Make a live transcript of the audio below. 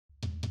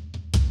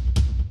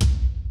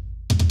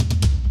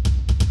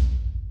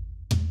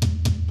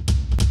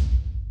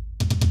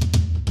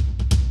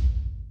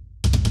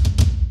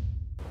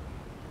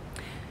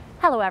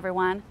Hello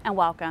everyone, and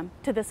welcome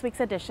to this week's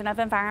edition of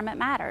Environment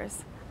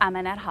Matters. I'm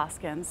Annette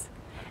Hoskins.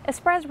 It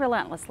spreads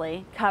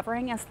relentlessly,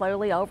 covering and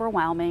slowly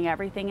overwhelming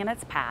everything in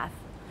its path.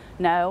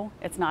 No,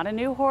 it's not a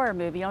new horror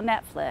movie on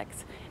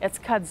Netflix. It's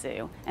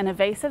kudzu, an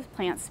invasive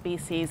plant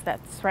species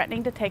that's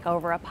threatening to take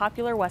over a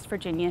popular West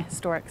Virginia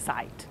historic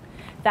site.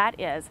 That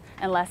is,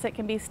 unless it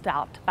can be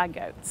stopped by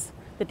goats.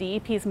 The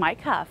DEP's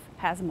Mike Huff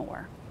has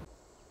more.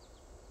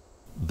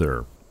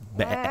 They're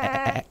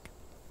back.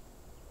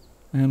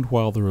 And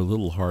while they're a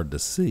little hard to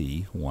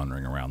see,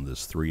 wandering around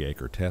this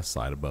 3-acre test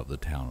site above the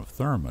town of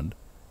Thurmond,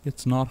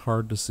 it's not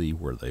hard to see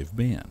where they've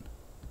been.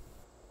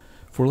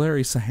 For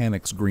Larry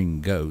Sahanic's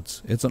green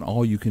goats, it's an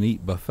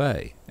all-you-can-eat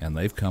buffet, and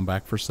they've come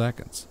back for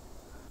seconds.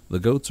 The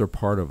goats are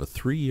part of a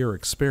 3-year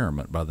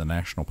experiment by the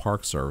National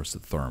Park Service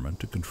at Thurmond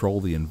to control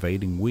the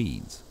invading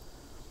weeds.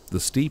 The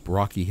steep,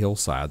 rocky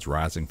hillsides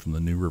rising from the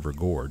New River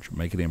Gorge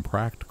make it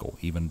impractical,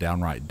 even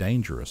downright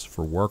dangerous,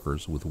 for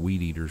workers with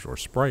weed eaters or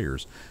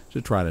sprayers to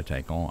try to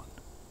take on.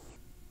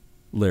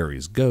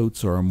 Larry's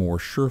goats are a more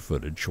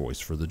sure-footed choice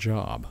for the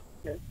job.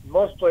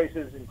 Most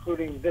places,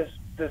 including this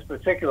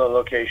particular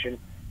location,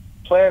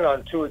 plan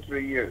on 2 or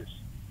 3 years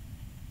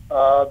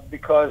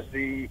because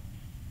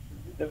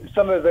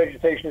some of the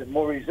vegetation is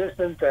more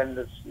resistant, and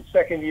the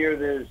second year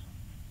there's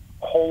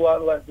a whole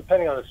lot less.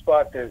 Depending on the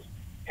spot, there's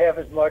half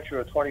as much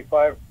or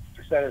 25%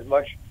 as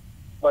much,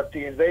 but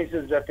the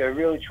invasives that they're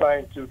really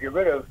trying to get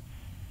rid of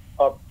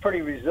are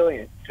pretty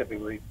resilient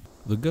typically.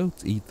 The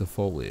goats eat the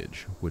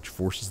foliage, which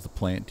forces the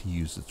plant to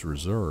use its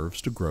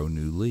reserves to grow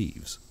new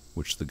leaves,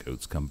 which the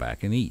goats come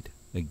back and eat,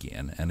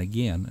 again and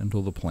again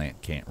until the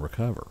plant can't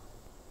recover.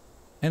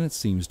 And it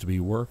seems to be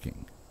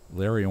working.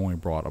 Larry only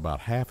brought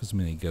about half as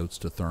many goats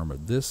to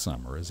Thurmond this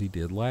summer as he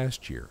did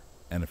last year,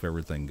 and if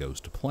everything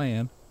goes to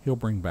plan, he'll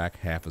bring back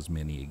half as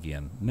many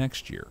again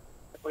next year.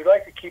 We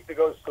like to keep the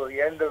goats till the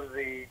end of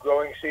the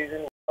growing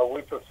season.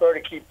 We prefer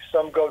to keep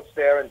some goats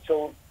there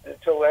until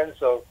then,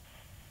 so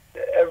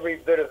every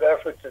bit of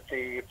effort that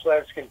the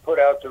plants can put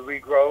out to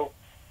regrow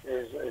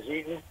is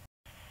eaten.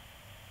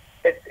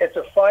 It's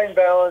a fine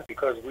balance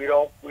because we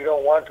don't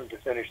want them to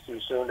finish too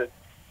soon.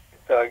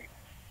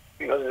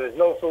 Because there's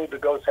no food, the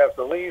goats have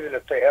to leave, and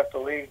if they have to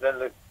leave, then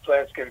the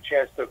plants get a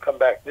chance to come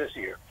back this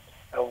year,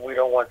 and we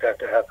don't want that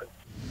to happen.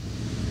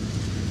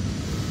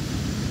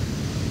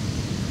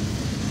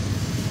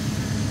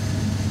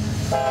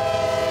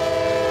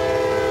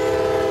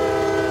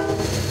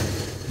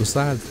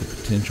 Besides the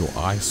potential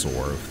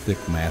eyesore of thick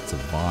mats of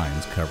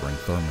vines covering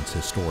Thurmond's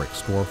historic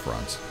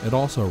storefronts, it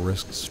also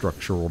risks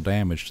structural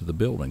damage to the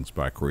buildings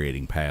by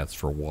creating paths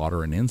for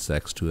water and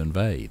insects to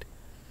invade.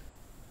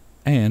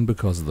 And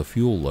because of the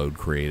fuel load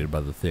created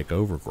by the thick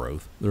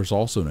overgrowth, there's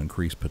also an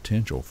increased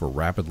potential for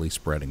rapidly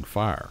spreading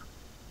fire.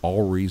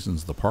 All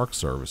reasons the Park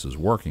Service is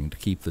working to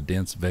keep the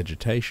dense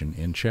vegetation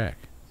in check.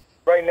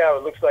 Right now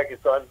it looks like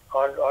it's on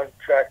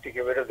track to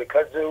get rid of the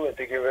kudzu and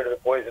to get rid of the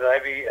poison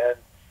ivy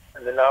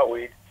and the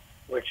knotweed,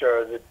 which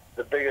are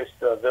the biggest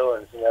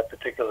villains in that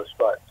particular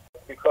spot.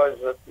 Because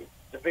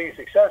to be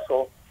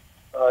successful,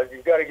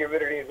 you've got to get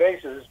rid of the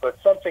invasives, but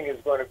something is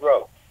going to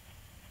grow.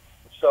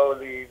 So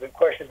the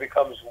question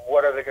becomes,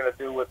 what are they going to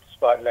do with the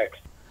spot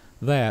next?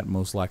 That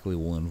most likely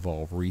will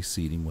involve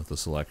reseeding with a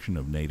selection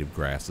of native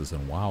grasses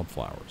and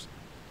wildflowers.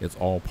 It's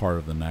all part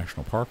of the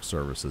National Park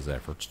Service's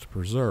efforts to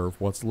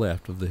preserve what's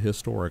left of the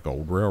historic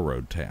old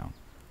railroad town,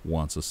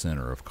 once a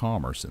center of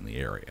commerce in the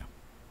area.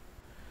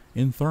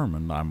 In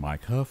Thurmond, I'm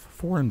Mike Huff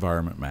for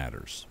Environment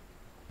Matters.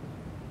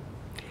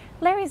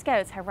 Larry's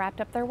goats have wrapped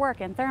up their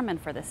work in Thurmond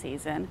for the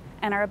season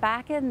and are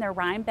back in their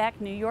Rhinebeck,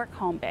 New York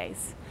home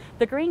base.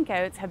 The green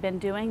goats have been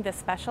doing this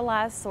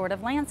specialized sort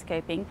of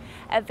landscaping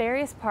at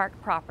various park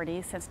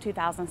properties since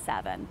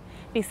 2007.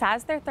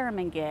 Besides their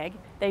Thurmond gig,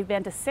 they've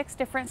been to 6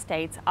 different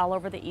states all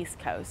over the East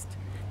Coast.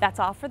 That's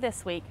all for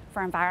this week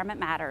for Environment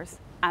Matters.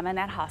 I'm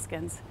Annette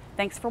Hoskins.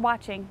 Thanks for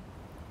watching.